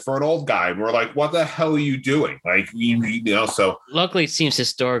prospect for an old guy. And we're like, what the hell are you doing? Like, so. Luckily, it seems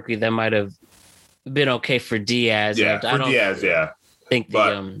historically that might have been okay for Diaz. Yeah, Diaz, yeah. Think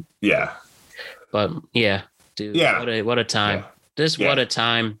yeah. But yeah, dude, what a time. Yeah. What a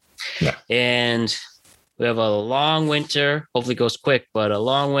time. Yeah. And we have a long winter. Hopefully it goes quick, but a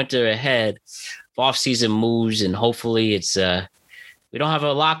long winter ahead. Off-season moves, and hopefully it's we don't have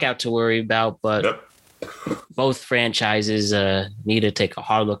a lockout to worry about, but both franchises need to take a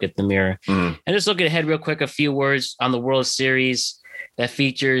hard look at the mirror. And just looking ahead real quick, a few words on the World Series that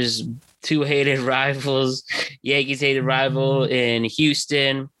features two hated rivals, Yankees hated rival in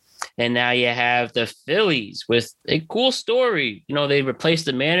Houston. And now you have the Phillies with a cool story. They replaced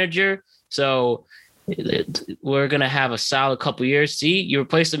the manager. So we're going to have a solid couple years. See, you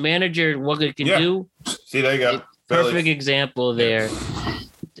replace the manager, what it can do. See, there you go. Perfect example there.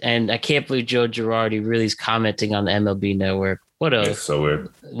 And I can't believe Joe Girardi really is commenting on the MLB Network. What else? It's so weird.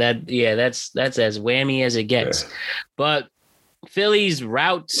 That's as whammy as it gets. Yeah. But Phillies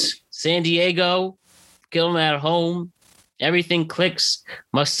routes San Diego, kill them at home. Everything clicks.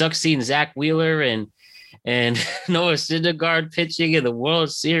 Must succeed in Zach Wheeler and Noah Syndergaard pitching in the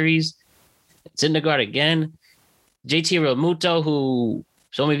World Series. Syndergaard again. JT Realmuto, who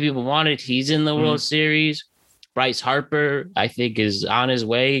so many people wanted, he's in the World Series. Bryce Harper, I think, is on his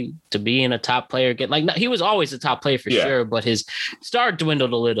way to being a top player again. Like, he was always a top player for sure, but his star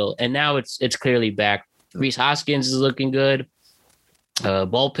dwindled a little, and now it's clearly back. Rhys Hoskins is looking good.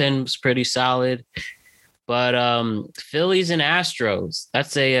 Bullpen was pretty solid. But Phillies and Astros,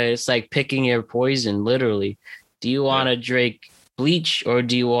 it's like picking your poison, literally. Do you want to drink bleach or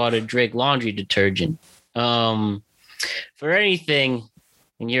do you want to drink laundry detergent? For anything,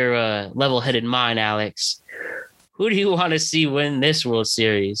 in your level-headed mind, Alex, who do you want to see win this World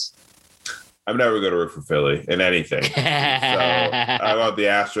Series? I'm never going to root for Philly in anything. So I want the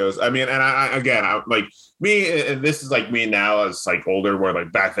Astros. I mean, and I like me, and this is like me now as like older, where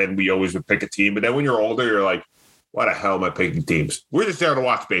like back then we always would pick a team. But then when you're older, you're like, why the hell am I picking teams? We're just there to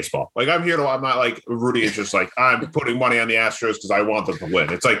watch baseball. Like I'm not like Rudy is just like, I'm putting money on the Astros because I want them to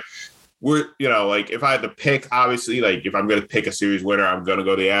win. It's like, we're, like if I had to pick, obviously, like if I'm going to pick a series winner, I'm going to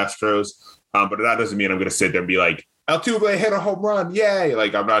go the Astros. But that doesn't mean I'm going to sit there and be like, Altuve hit a home run. Yay.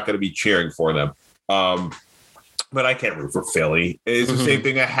 Like, I'm not going to be cheering for them. But I can't root for Philly. It's the same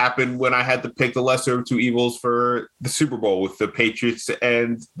thing that happened when I had to pick the lesser of two evils for the Super Bowl with the Patriots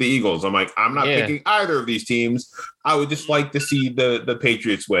and the Eagles. I'm like, I'm not picking either of these teams. I would just like to see the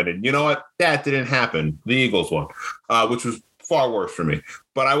Patriots win. And you know what? That didn't happen. The Eagles won, which was far worse for me.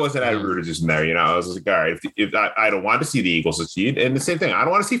 But I wasn't at rooters in there. I was like, all right, if I don't want to see the Eagles succeed. And the same thing, I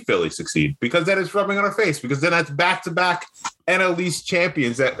don't want to see Philly succeed because then it's rubbing on our face, because then that's back-to-back NL East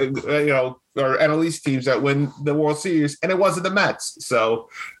champions that, or NL East teams that win the World Series, and it wasn't the Mets. So,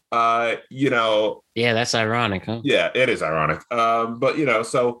 yeah, that's ironic, huh? Yeah, it is ironic. But,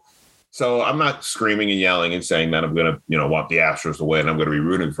 so I'm not screaming and yelling and saying that I'm going to, want the Astros to win. I'm going to be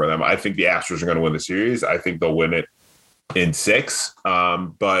rooting for them. I think the Astros are going to win the series. I think they'll win it in 6.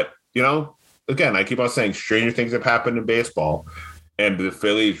 But, again, I keep on saying stranger things have happened in baseball. And the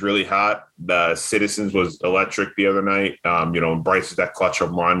Phillies really hot. The Citizens was electric the other night. When Bryce is that clutch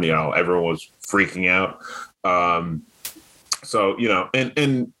home run, everyone was freaking out. So,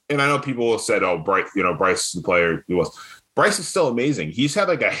 and I know people have said, oh, Bryce is the player he was. Bryce is still amazing. He's had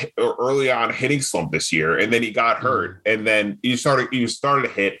like a early on hitting slump this year, and then he got hurt. And then he started to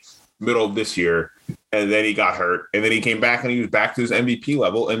hit middle of this year, and then he got hurt, and then he came back and he was back to his MVP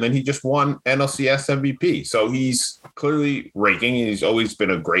level, and then he just won NLCS MVP. So he's clearly raking, and he's always been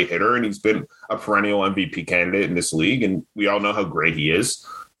a great hitter, and he's been a perennial MVP candidate in this league, and we all know how great he is.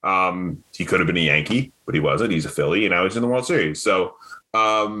 He could have been a Yankee, but he wasn't. He's a Philly, and now he's in the World Series. So,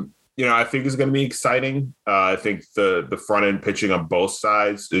 I think it's going to be exciting. I think the front end pitching on both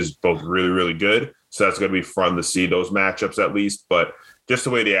sides is both really, really good. So that's going to be fun to see those matchups at least, but just the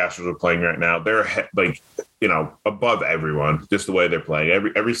way the Astros are playing right now, they're like, above everyone, just the way they're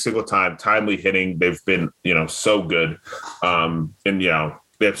playing every single time, timely hitting. They've been, so good. And,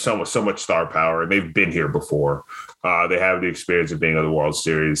 they have so much star power, and they've been here before. They have the experience of being in the World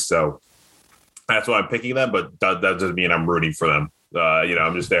Series. So that's why I'm picking them, but that doesn't mean I'm rooting for them.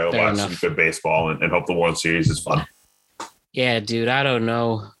 I'm just there to watch some good baseball and hope the World Series is fun. Yeah, dude, I don't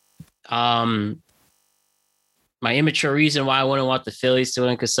know. My immature reason why I wouldn't want the Phillies to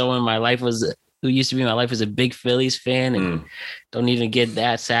win, because someone in my life was who used to be in my life, was a big Phillies fan and don't even get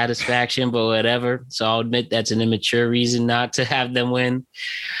that satisfaction, but whatever. So I'll admit that's an immature reason not to have them win.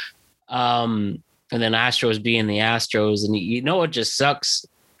 And then Astros being the Astros. And you know what just sucks?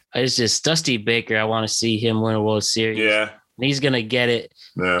 It's just Dusty Baker. I want to see him win a World Series. Yeah. And he's going to get it.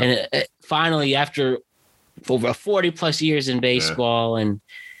 Yeah. And finally, after over 40-plus years in baseball and,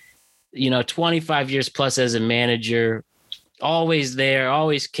 25 years plus as a manager, always there,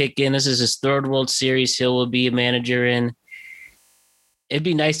 always kicking. This is his third World Series he will be a manager in. It'd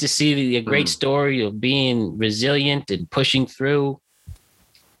be nice to see a great story of being resilient and pushing through.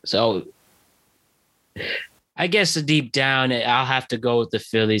 So I guess deep down, I'll have to go with the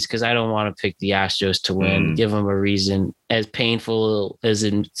Phillies because I don't want to pick the Astros to win. Give them a reason, as painful as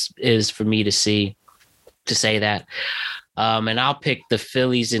it is for me to say that. And I'll pick the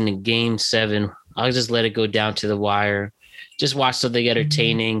Phillies in the Game 7. I'll just let it go down to the wire. Just watch something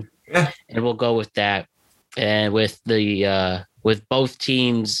entertaining, and we'll go with that. And with both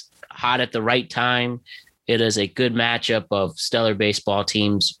teams hot at the right time, it is a good matchup of stellar baseball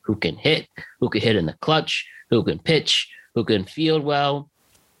teams who can hit in the clutch, who can pitch, who can field well.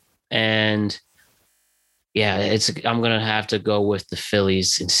 And yeah, I'm going to have to go with the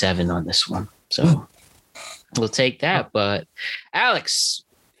Phillies in 7 on this one. So we'll take that. But Alex,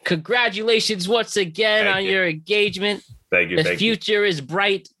 congratulations once again on your engagement. Thank you. The future is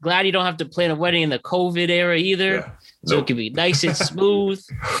bright. Glad you don't have to plan a wedding in the COVID era either. Yeah. So it can be nice and smooth.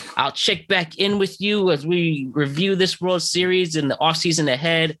 I'll check back in with you as we review this World Series and the offseason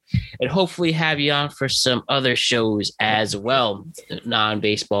ahead, and hopefully have you on for some other shows as well,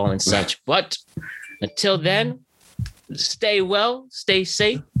 non-baseball and such. But until then, stay well, stay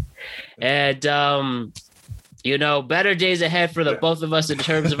safe, and better days ahead for the both of us in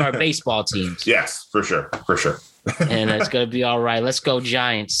terms of our baseball teams. Yes, for sure. And it's going to be all right. Let's go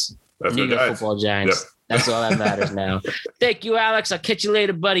Giants. New York Football Giants. Yep. That's all that matters now. Thank you, Alex. I'll catch you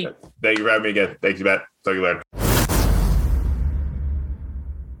later, buddy. Thank you for having me again. Thank you, Matt. Talk to you later.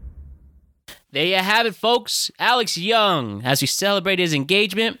 There you have it, folks. Alex Young, as we celebrate his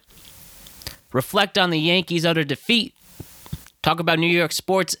engagement, reflect on the Yankees' utter defeat, talk about New York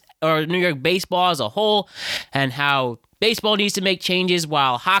sports or New York baseball as a whole, and how baseball needs to make changes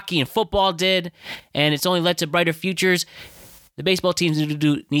while hockey and football did, and it's only led to brighter futures. The baseball teams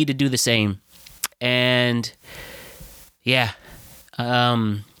need to do the same. And yeah,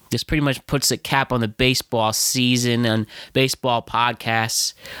 this pretty much puts a cap on the baseball season and baseball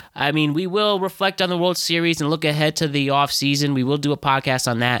podcasts. I mean, we will reflect on the World Series and look ahead to the off season. We will do a podcast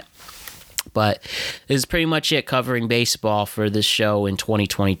on that. But this is pretty much it covering baseball for this show in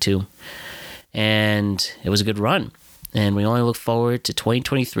 2022. And it was a good run. And we only look forward to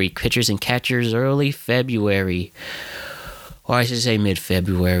 2023, pitchers and catchers early February. Or I should say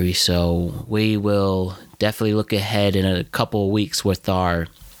mid-February. So we will definitely look ahead in a couple of weeks with our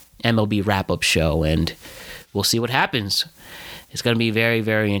MLB wrap-up show, and we'll see what happens. It's going to be very,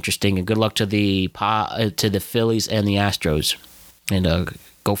 very interesting, and good luck to the Phillies and the Astros. And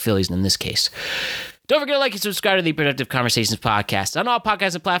go Phillies in this case. Don't forget to like and subscribe to the Productive Conversations podcast on all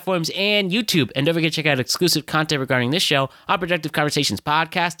podcasting platforms and YouTube. And don't forget to check out exclusive content regarding this show on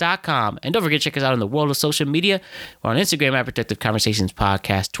productiveconversationspodcast.com. And don't forget to check us out in the world of social media. We're on Instagram at Productive Conversations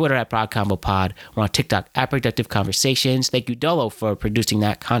Podcast, Twitter at ProdConvoPod. We're on TikTok at Productive Conversations. Thank you, Dolo, for producing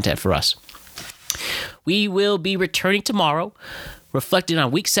that content for us. We will be returning tomorrow, reflecting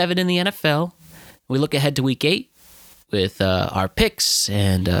on Week 7 in the NFL. We look ahead to Week 8. With our picks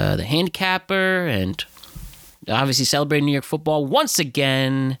and the handicapper, and obviously celebrating New York football once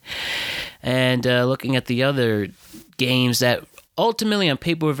again, and looking at the other games that ultimately on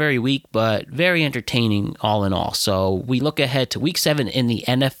paper were very weak, but very entertaining all in all. So we look ahead to Week 7 in the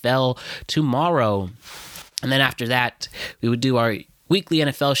NFL tomorrow. And then after that, we would do our weekly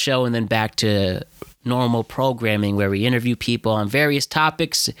NFL show and then back to normal programming where we interview people on various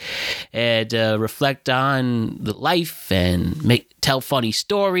topics and reflect on the life and tell funny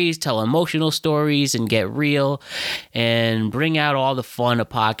stories, tell emotional stories, and get real and bring out all the fun a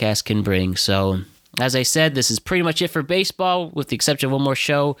podcast can bring. So as I said, this is pretty much it for baseball with the exception of one more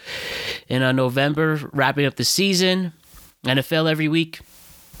show in November, wrapping up the season. NFL every week,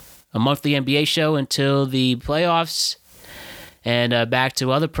 a monthly NBA show until the playoffs. And back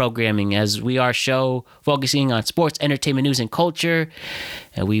to other programming as we are a show focusing on sports, entertainment, news, and culture.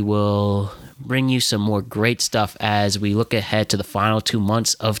 And we will bring you some more great stuff as we look ahead to the final 2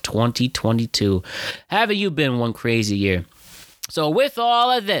 months of 2022. Haven't you been one crazy year? So with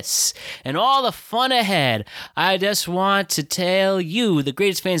all of this and all the fun ahead, I just want to tell you, the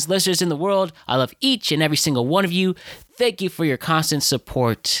greatest fans, listeners in the world, I love each and every single one of you. thank you for your constant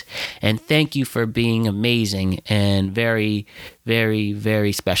support, and thank you for being amazing and very, very,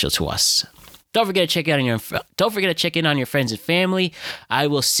 very special to us. Don't forget to check in on your friends and family. I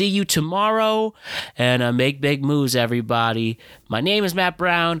will see you tomorrow, and make big moves, everybody. My name is Matt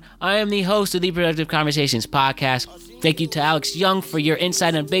Brown. I am the host of the Productive Conversations podcast. Thank you to Alex Young for your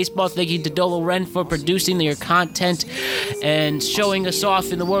insight on baseball. Thank you to Dolo Ren for producing your content and showing us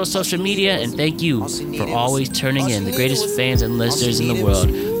off in the world of social media. And thank you for always turning in, the greatest fans and listeners in the world.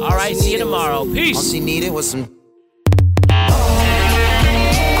 All right, see you tomorrow. Peace.